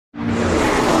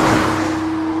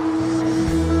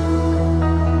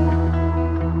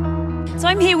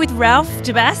I'm here with Ralph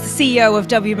Debbas, the CEO of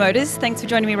W Motors. Thanks for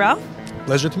joining me, Ralph.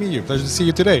 Pleasure to meet you. Pleasure to see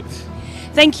you today.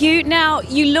 Thank you. Now,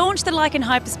 you launched the Lykan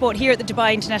Hypersport here at the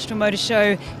Dubai International Motor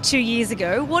Show 2 years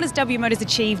ago. What has W Motors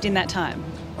achieved in that time?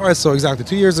 All right, so exactly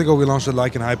 2 years ago we launched the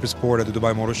Lykan Hypersport at the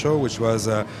Dubai Motor Show, which was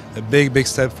a big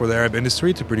step for the Arab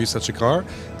industry to produce such a car.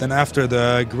 Then after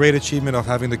the great achievement of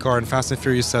having the car in Fast and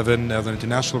Furious 7 as an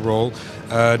international role,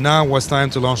 now was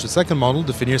time to launch the second model,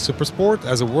 the Fenir Super Sport,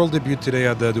 as a world debut today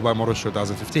at the Dubai Motor Show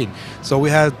 2015. So we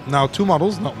had now 2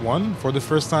 models, not one. For the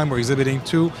first time we're exhibiting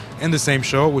 2 in the same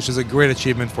show, which is a great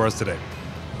achievement for us today.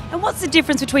 And what's the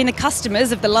difference between the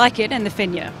customers of the Lykan and the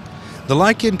Fenir? The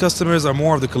Lykan customers are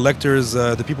more of the collectors,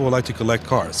 the people who like to collect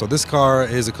cars. So this car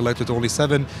is a collector to only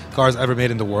 7 cars ever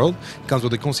made in the world. It comes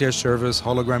with a concierge service,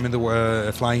 hologram in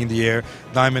the flying in the air,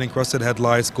 diamond encrusted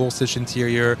headlights, gold stitch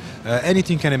interior.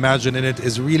 Anything you can imagine in it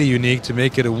is really unique to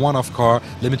make it a one-off car,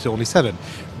 limited to only 7.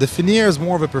 The Fenir is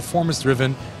more of a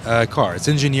performance-driven car. It's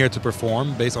engineered to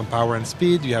perform based on power and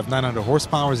speed. You have 900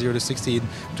 horsepower, 0 to 60 in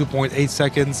 2.8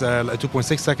 seconds,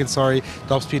 2.6 seconds, sorry.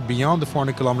 Top speed beyond the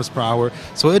 400 kilometers per hour.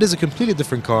 So it is a completely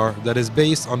different car that is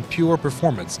based on pure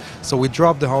performance. So we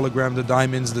dropped the hologram, the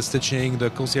diamonds, the stitching, the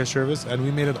concierge service, and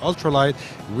we made it ultralight,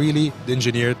 really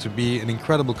engineered to be an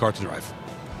incredible car to drive.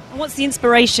 And what's the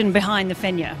inspiration behind the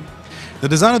Fenir? The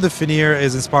design of the Fenir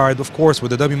is inspired, of course, with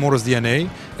the W Motors DNA.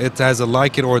 It has a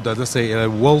Lykan, or let's say a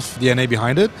wolf DNA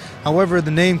behind it. However,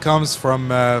 the name comes from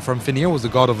Fenir, was the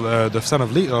god of the son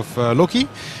of Loki,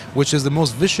 which is the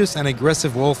most vicious and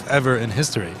aggressive wolf ever in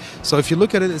history. So if you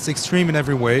look at it, it's extreme in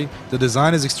every way. The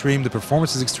design is extreme, the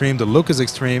performance is extreme, the look is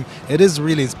extreme. It is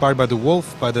really inspired by the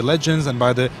wolf, by the legends, and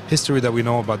by the history that we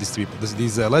know about these people,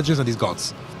 these legends and these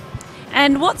gods.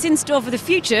 And what's in store for the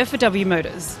future for W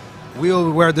Motors?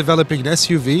 We're developing an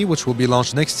SUV which will be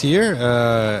launched next year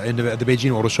at the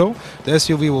Beijing Auto Show. The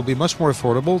SUV will be much more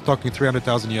affordable, talking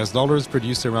 $300,000,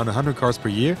 produced around 100 cars per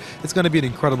year. It's going to be an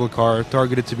incredible car,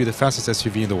 targeted to be the fastest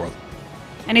SUV in the world.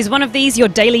 And is one of these your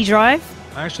daily drive?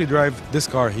 I actually drive this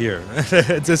car here.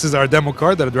 This is our demo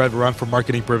car that I drive around for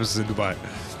marketing purposes in Dubai.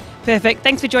 Perfect.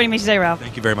 Thanks for joining me today, Ralph.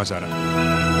 Thank you very much, Anna.